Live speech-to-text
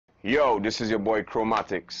Yo, this is your boy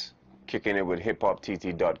Chromatics, kicking it with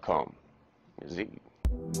hiphoptt.com. Z.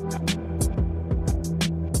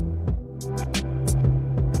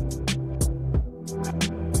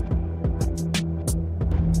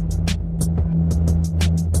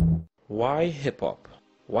 Why hip-hop?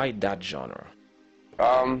 Why that genre?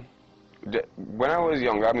 When I was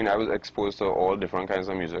younger, I was exposed to all different kinds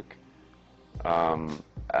of music.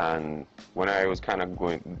 And when I was kind of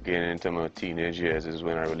getting into my teenage years is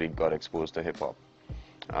when I really got exposed to hip-hop.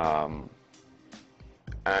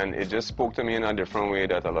 And it just spoke to me in a different way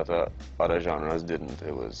that a lot of other genres didn't.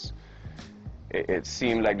 It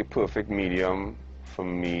seemed like the perfect medium for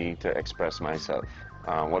me to express myself.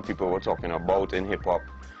 What people were talking about in hip-hop,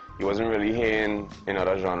 you wasn't really hearing in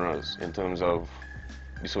other genres in terms of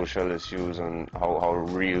the social issues and how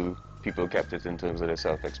real people kept it in terms of their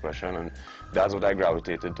self-expression, and that's what I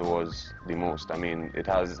gravitated towards the most. It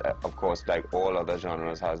has, of course, like all other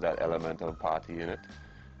genres, has that element of party in it,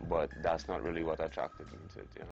 but that's not really what attracted me to it.